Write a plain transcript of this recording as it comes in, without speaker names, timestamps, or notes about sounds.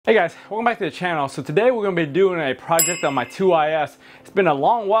Hey guys, welcome back to the channel. So today we're going to be doing a project on my 2IS. It's been a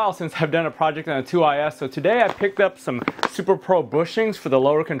long while since I've done a project on a 2IS. So today I picked up some Superpro bushings for the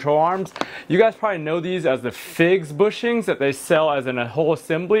lower control arms. You guys probably know these as the FIGS bushings that they sell as in a whole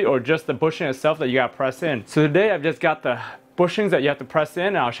assembly, or just the bushing itself that you got to press in. So today I've just got the bushings that you have to press in,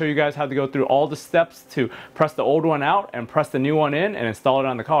 and I'll show you guys how to go through all the steps to press the old one out and press the new one in and install it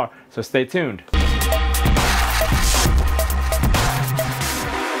on the car. So stay tuned.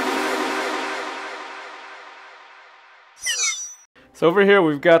 So over here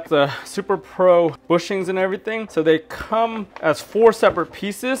we've got the Superpro bushings and everything. So they come as 4 separate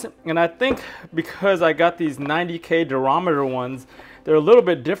pieces, and I think because I got these 90K durometer ones, they're a little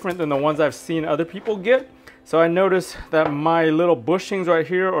bit different than the ones I've seen other people get. So I noticed that my little bushings right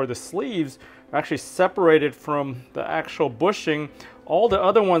here, or the sleeves, are actually separated from the actual bushing. All the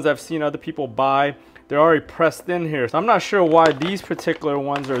other ones I've seen other people buy, they're already pressed in here. So I'm not sure why these particular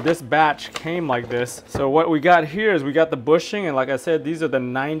ones or this batch came like this. So what we got here is we got the bushing, and like I said, these are the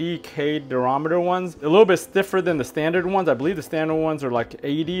 90K durometer ones. A little bit stiffer than the standard ones. I believe the standard ones are like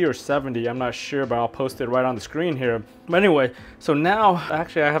 80 or 70. I'm not sure, but I'll post it right on the screen here. But anyway, so now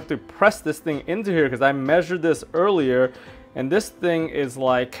actually I have to press this thing into here because I measured this earlier. And this thing is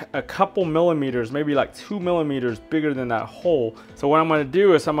like a couple millimeters, maybe like 2 millimeters bigger than that hole. So what I'm gonna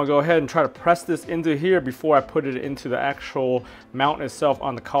do is I'm gonna go ahead and try to press this into here before I put it into the actual mount itself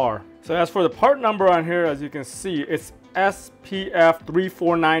on the car. So as for the part number on here, as you can see, it's SPF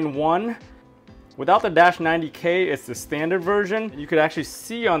 3491. Without the -90K, it's the standard version. You could actually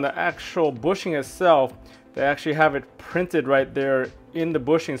see on the actual bushing itself, they actually have it printed right there in the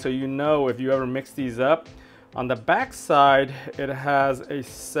bushing, so you know if you ever mix these up. On the back side, it has a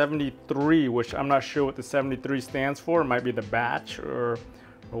 73, which I'm not sure what the 73 stands for. It might be the batch or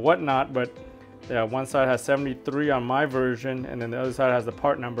whatnot, but yeah, one side has 73 on my version, and then the other side has the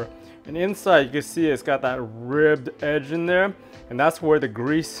part number. And inside, you can see it's got that ribbed edge in there, and that's where the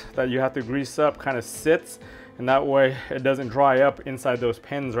grease that you have to grease up kind of sits. And that way it doesn't dry up inside those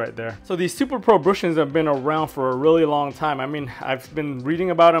pins right there. So these Superpro bushings have been around for a really long time. I mean, I've been reading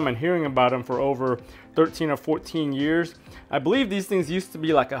about them and hearing about them for over 13 or 14 years. I believe these things used to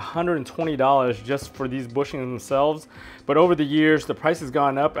be like $120 just for these bushings themselves. But over the years, the price has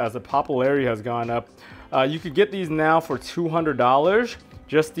gone up as the popularity has gone up. You could get these now for $200,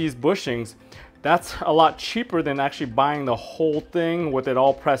 just these bushings. That's a lot cheaper than actually buying the whole thing with it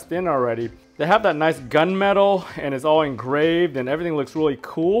all pressed in already. They have that nice gunmetal and it's all engraved and everything looks really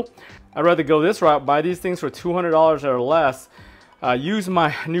cool. I'd rather go this route, buy these things for $200 or less, use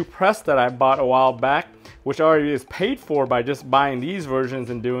my new press that I bought a while back, which already is paid for by just buying these versions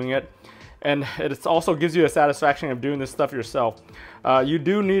and doing it. And it also gives you a satisfaction of doing this stuff yourself. You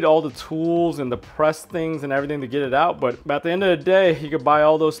do need all the tools and the press things and everything to get it out, but at the end of the day, you could buy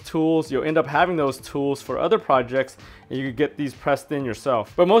all those tools. You'll end up having those tools for other projects, and you could get these pressed in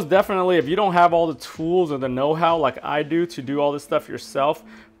yourself. But most definitely, if you don't have all the tools or the know-how like I do to do all this stuff yourself,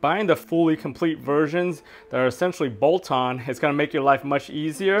 buying the fully complete versions that are essentially bolt-on is going to make your life much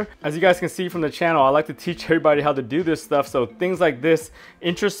easier. As you guys can see from the channel, I like to teach everybody how to do this stuff, so things like this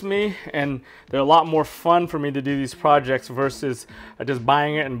interest me, and they're a lot more fun for me to do these projects versus just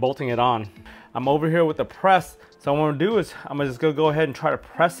buying it and bolting it on. I'm over here with the press, so what I'm going to do is I'm just going to go ahead and try to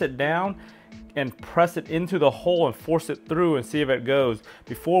press it down and press it into the hole and force it through and see if it goes.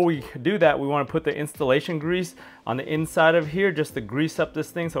 Before we do that, we want to put the installation grease on the inside of here just to grease up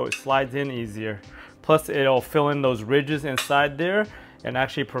this thing so it slides in easier. Plus it'll fill in those ridges inside there and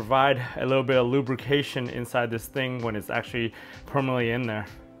actually provide a little bit of lubrication inside this thing when it's actually permanently in there.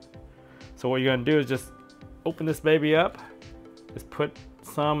 So what you're going to do is just open this baby up, just put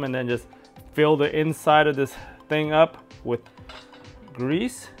some, and then just fill the inside of this thing up with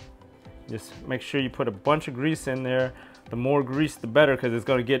grease. Just make sure you put a bunch of grease in there. The more grease, the better, because it's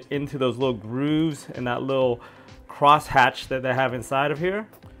going to get into those little grooves and that little cross hatch that they have inside of here.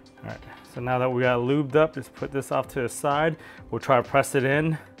 All right, so now that we got it lubed up, just put this off to the side. We'll try to press it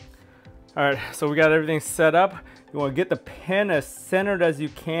in. All right, so we got everything set up. You want to get the pin as centered as you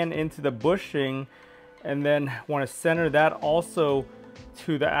can into the bushing, and then want to center that also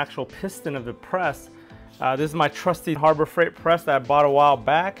to the actual piston of the press. This is my trusty Harbor Freight press that I bought a while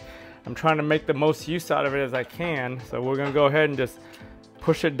back. I'm trying to make the most use out of it as I can. So we're gonna go ahead and just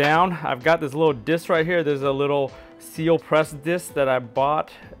push it down. I've got this little disc right here. There's a little seal press disc that I bought.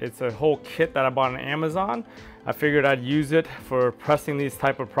 It's a whole kit that I bought on Amazon. I figured I'd use it for pressing these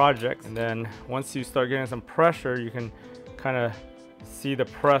type of projects. And then once you start getting some pressure, you can kind of see the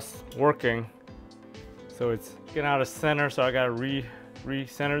press working. So it's getting out of center, so I gotta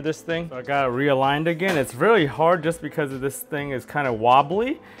recenter this thing. So I got it realigned again. It's really hard just because of this thing is kind of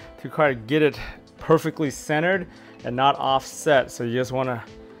wobbly to try to get it perfectly centered and not offset. So you just want to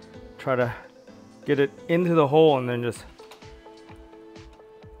try to get it into the hole and then just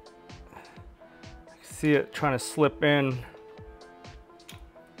see it trying to slip in.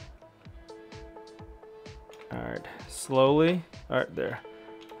 All right, slowly. All right, there.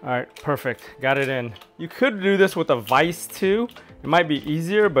 All right, perfect, got it in. You could do this with a vise too. It might be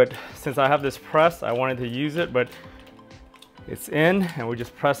easier, but since I have this press, I wanted to use it, but it's in and we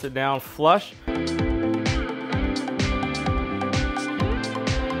just press it down flush.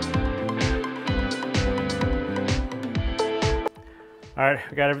 All right,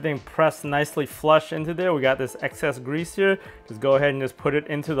 we got everything pressed nicely flush into there. We got this excess grease here. Just go ahead and just put it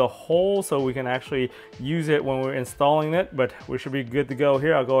into the hole so we can actually use it when we're installing it, but we should be good to go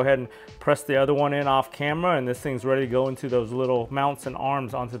here. I'll go ahead and press the other one in off camera, and this thing's ready to go into those little mounts and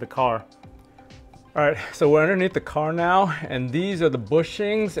arms onto the car. All right, so we're underneath the car now, and these are the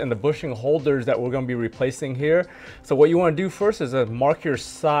bushings and the bushing holders that we're gonna be replacing here. So what you wanna do first is mark your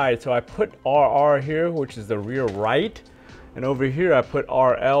side. So I put RR here, which is the rear right. And over here, I put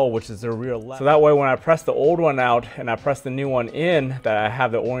RL, which is the rear left. So that way, when I press the old one out and I press the new one in, that I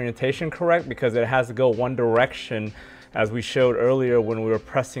have the orientation correct, because it has to go one direction, as we showed earlier when we were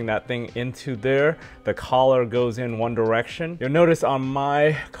pressing that thing into there. The collar goes in one direction. You'll notice on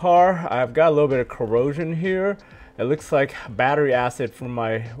my car, I've got a little bit of corrosion here. It looks like battery acid from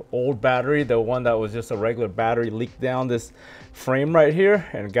my old battery, the one that was just a regular battery, leaked down this frame right here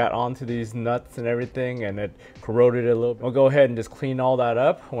and got onto these nuts and everything, and it corroded it a little bit. I'll go ahead and just clean all that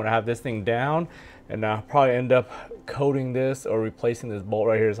up when I have this thing down, and I'll probably end up coating this or replacing this bolt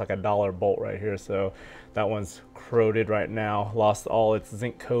right here. It's like a $1 bolt right here, so that one's corroded right now, lost all its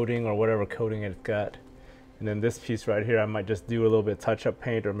zinc coating or whatever coating it's got. And then this piece right here, I might just do a little bit of touch-up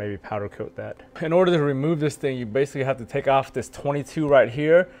paint or maybe powder coat that. In order to remove this thing, you basically have to take off this 22 right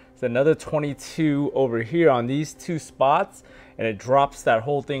here. There's another 22 over here on these two spots, and it drops that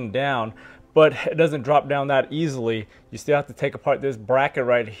whole thing down. But it doesn't drop down that easily. You still have to take apart this bracket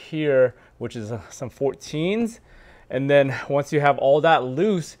right here, which is some 14s. And then once you have all that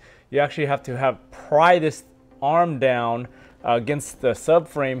loose, you actually have to pry this arm down against the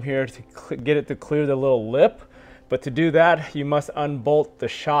subframe here to get it to clear the little lip. But to do that, you must unbolt the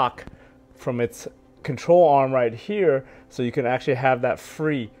shock from its control arm right here, so you can actually have that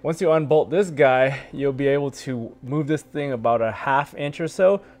free. Once you unbolt this guy, you'll be able to move this thing about a ½ inch or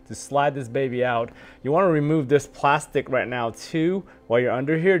so to slide this baby out. You want to remove this plastic right now too while you're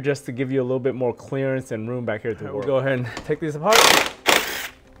under here, just to give you a little bit more clearance and room back here to work. We'll go ahead and take these apart.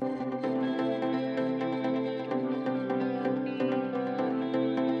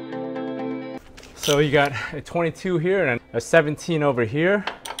 So you got a 22 here and a 17 over here.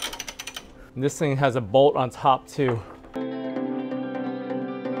 And this thing has a bolt on top too.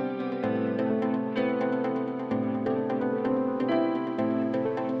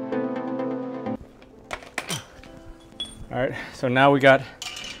 All right, so now we got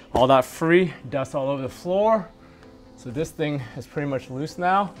all that free, dust all over the floor. So this thing is pretty much loose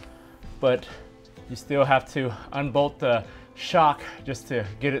now, but you still have to unbolt the shock just to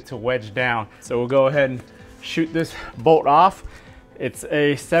get it to wedge down. So we'll go ahead and shoot this bolt off. It's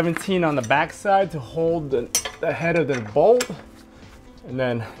a 17 on the back side to hold the head of the bolt. And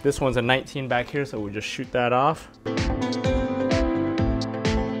then this one's a 19 back here, so we'll just shoot that off.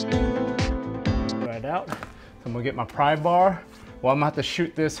 Right out. So I'm gonna get my pry bar. Well, I'm gonna have to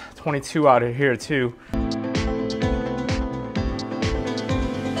shoot this 22 out of here too. All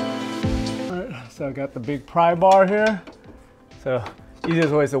right, so I got the big pry bar here. So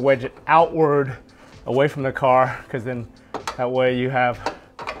easiest way is to wedge it outward away from the car, because then that way you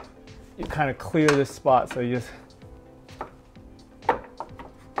kind of clear this spot. So you just,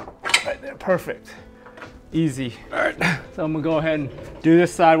 right there, perfect, easy. All right, so I'm gonna go ahead and do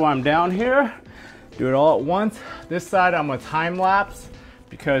this side while I'm down here. Do it all at once. This side I'm gonna time lapse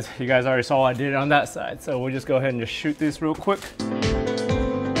because you guys already saw I did it on that side. So we'll just go ahead and just shoot this real quick.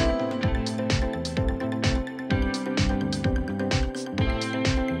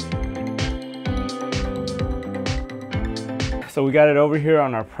 So we got it over here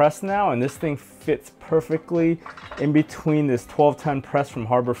on our press now, and this thing fits perfectly in between this 12-ton press from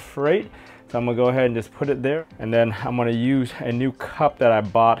Harbor Freight. So I'm gonna go ahead and just put it there, and then I'm gonna use a new cup that I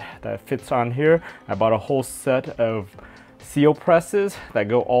bought that fits on here. I bought a whole set of seal presses that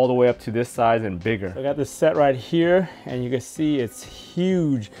go all the way up to this size and bigger. I got this set right here, and you can see it's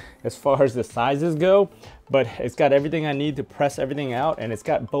huge as far as the sizes go, but it's got everything I need to press everything out, and it's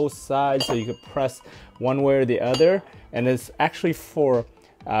got both sides so you can press one way or the other. And it's actually for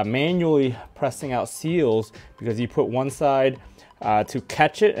manually pressing out seals, because you put one side to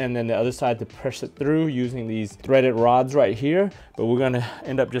catch it and then the other side to press it through using these threaded rods right here. But we're gonna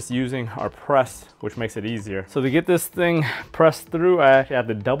end up just using our press, which makes it easier. So to get this thing pressed through, I actually have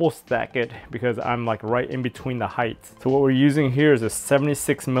to double stack it because I'm like right in between the heights. So what we're using here is a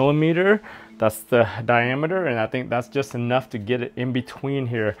 76 millimeter. That's the diameter, and I think that's just enough to get it in between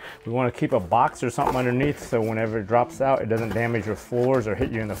here. We want to keep a box or something underneath so whenever it drops out, it doesn't damage your floors or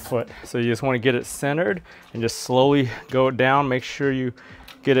hit you in the foot. So you just want to get it centered and just slowly go down. Make sure you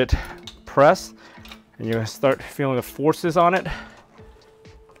get it pressed, and you're going to start feeling the forces on it.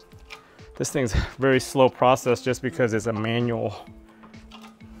 This thing's a very slow process just because it's a manual,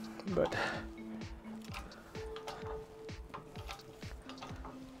 but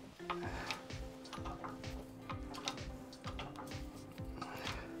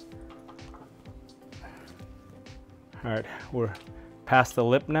all right, we're past the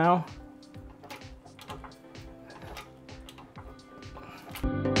lip now.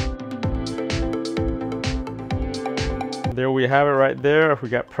 There we have it right there. We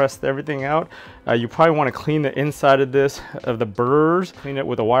got pressed everything out. You probably want to clean the inside of this, of the burrs, clean it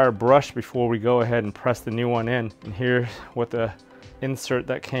with a wire brush before we go ahead and press the new one in. And here's what the insert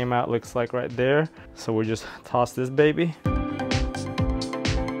that came out looks like right there. So we'll just toss this baby.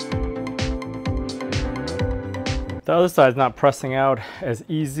 The other side's not pressing out as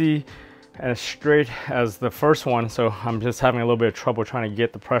easy and as straight as the first one, so I'm just having a little bit of trouble trying to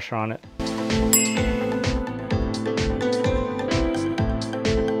get the pressure on it.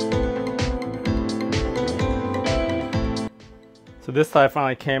 So this side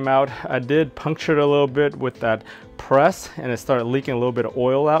finally came out. I did puncture it a little bit with that press, and it started leaking a little bit of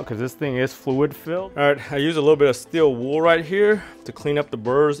oil out because this thing is fluid filled. All right, I used a little bit of steel wool right here to clean up the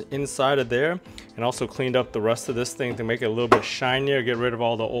burrs inside of there, and also cleaned up the rest of this thing to make it a little bit shinier, get rid of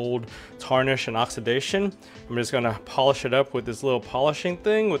all the old tarnish and oxidation. I'm just gonna polish it up with this little polishing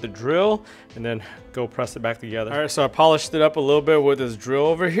thing with the drill, and then go press it back together. All right, so I polished it up a little bit with this drill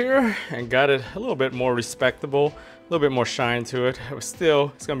over here and got it a little bit more respectable, a little bit more shine to it. But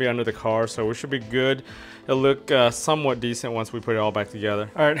still, it's gonna be under the car, so we should be good. It'll look somewhat decent once we put it all back together.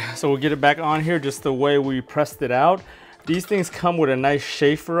 All right, so we'll get it back on here just the way we pressed it out. These things come with a nice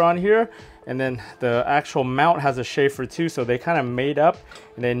chamfer on here, and then the actual mount has a chamfer too, so they kind of made up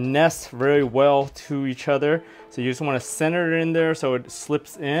and they nest very well to each other. So you just want to center it in there so it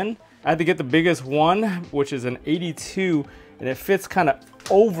slips in. I had to get the biggest one, which is an 82, and it fits kind of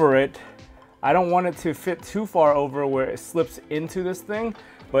over it. I don't want it to fit too far over where it slips into this thing,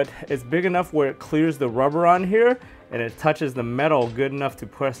 but it's big enough where it clears the rubber on here and it touches the metal good enough to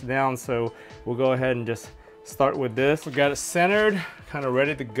press down. So we'll go ahead and just start with this. We got it centered, kind of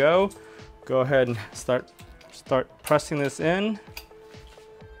ready to go. Go ahead and start pressing this in.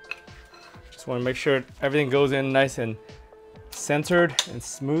 Just want to make sure everything goes in nice and centered and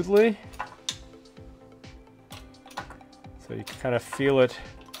smoothly. So you can kind of feel it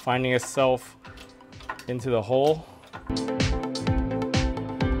finding itself into the hole.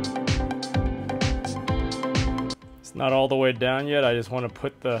 It's not all the way down yet. I just want to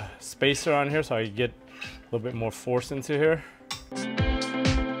put the spacer on here so I can get a little bit more force into here.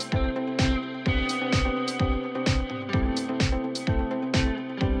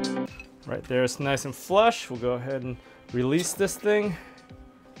 Right there, it's nice and flush. We'll go ahead and release this thing.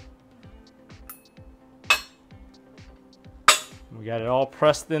 We got it all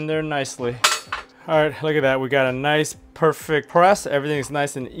pressed in there nicely. All right, look at that. We got a nice, perfect press. Everything's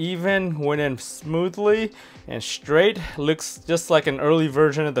nice and even, went in smoothly and straight. Looks just like an early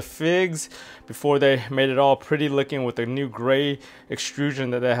version of the FIGS before they made it all pretty looking with the new gray extrusion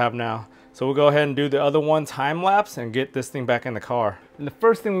that they have now. So we'll go ahead and do the other one time lapse and get this thing back in the car. And the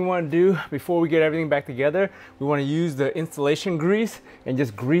first thing we want to do before we get everything back together, we want to use the installation grease and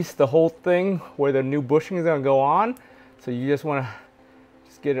just grease the whole thing where the new bushing is going to go on. So you just want to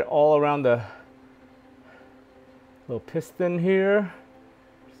just get it all around the little piston here.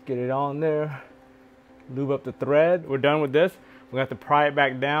 Just get it on there. Lube up the thread. We're done with this. We have to pry it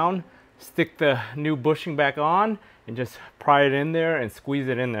back down, stick the new bushing back on, and just pry it in there and squeeze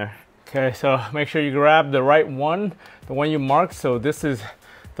it in there. Okay, so make sure you grab the right one, the one you marked. So this is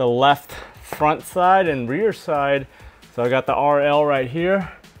the left front side and rear side. So I got the RL right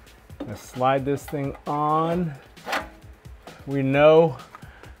here. Let's slide this thing on. We know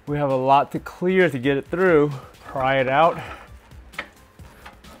we have a lot to clear to get it through. pry it out.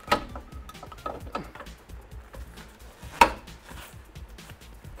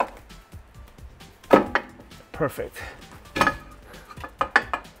 Perfect.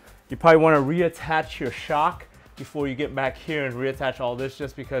 You probably want to reattach your shock before you get back here and reattach all this,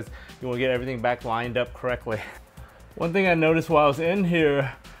 just because you want to get everything back lined up correctly. One thing I noticed while I was in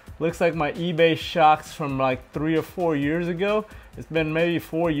here, looks like my eBay shocks from like 3 or 4 years ago, it's been maybe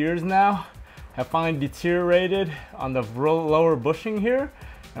 4 years now, have finally deteriorated on the lower bushing here.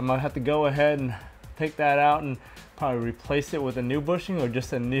 I'm gonna have to go ahead and take that out and probably replace it with a new bushing or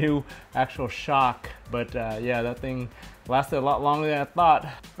just a new actual shock. But yeah, that thing lasted a lot longer than I thought.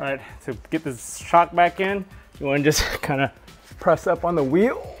 All right, to get this shock back in, you want to just kind of press up on the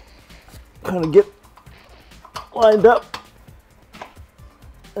wheel, kind of get lined up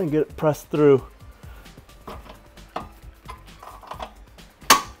and get it pressed through.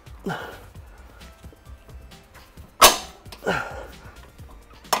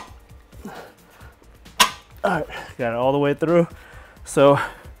 All right, got it all the way through. So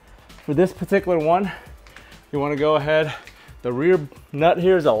for this particular one, you want to go ahead, the rear nut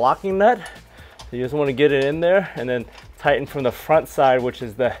here is a locking nut. So you just want to get it in there and then tighten from the front side, which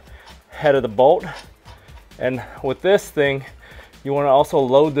is the head of the bolt. And with this thing, you want to also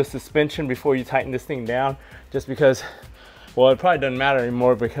load the suspension before you tighten this thing down, just because, well, it probably doesn't matter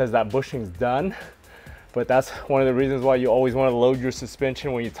anymore because that bushing's done. But that's one of the reasons why you always want to load your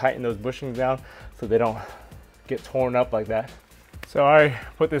suspension when you tighten those bushings down, so they don't get torn up like that. So I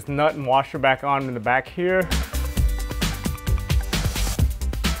put this nut and washer back on in the back here.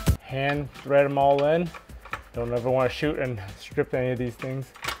 Hand thread them all in. Don't ever want to shoot and strip any of these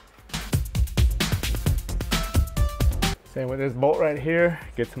things. Same with this bolt right here.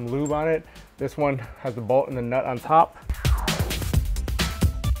 Get some lube on it. This one has the bolt and the nut on top.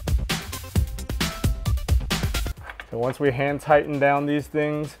 So once we hand tighten down these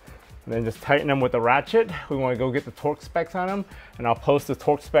things, and then just tighten them with a ratchet, we want to go get the torque specs on them, and I'll post the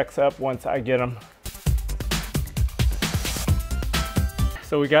torque specs up once I get them.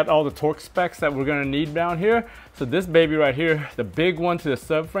 So we got all the torque specs that we're going to need down here. So this baby right here, the big one to the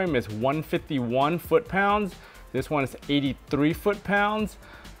subframe, is 151 foot-pounds. This one is 83 foot-pounds.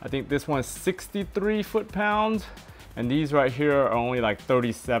 I think this one is 63 foot-pounds. And these right here are only like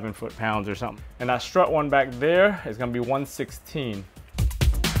 37 foot-pounds or something. And that strut one back there is going to be 116.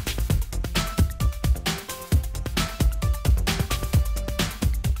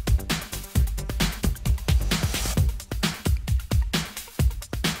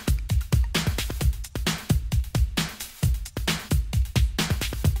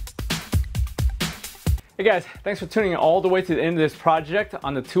 Hey guys, thanks for tuning in all the way to the end of this project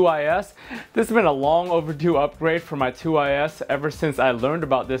on the 2IS. This has been a long overdue upgrade for my 2IS ever since I learned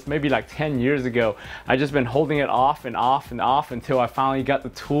about this maybe like 10 years ago. I've just been holding it off and off and off until I finally got the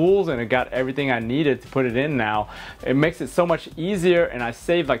tools and it got everything I needed to put it in now. It makes it so much easier, and I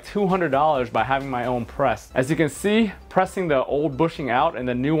saved like $200 by having my own press. As you can see, pressing the old bushing out and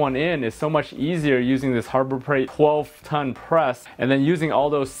the new one in is so much easier using this Harbor Freight 12-ton press, and then using all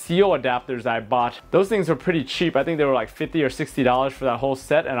those seal adapters I bought. Those things are pretty cheap. I think they were like $50 or $60 for that whole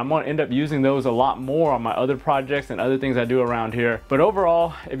set, and I'm going to end up using those a lot more on my other projects and other things I do around here. But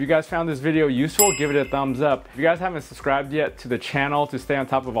overall, if you guys found this video useful, give it a thumbs up. If you guys haven't subscribed yet to the channel to stay on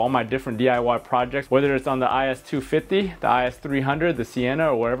top of all my different DIY projects, whether it's on the IS250, the IS300, the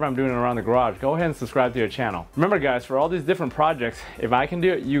Sienna, or whatever I'm doing around the garage, go ahead and subscribe to your channel. Remember guys, for all these different projects, if I can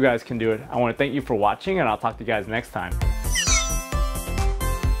do it, you guys can do it. I want to thank you for watching, and I'll talk to you guys next time.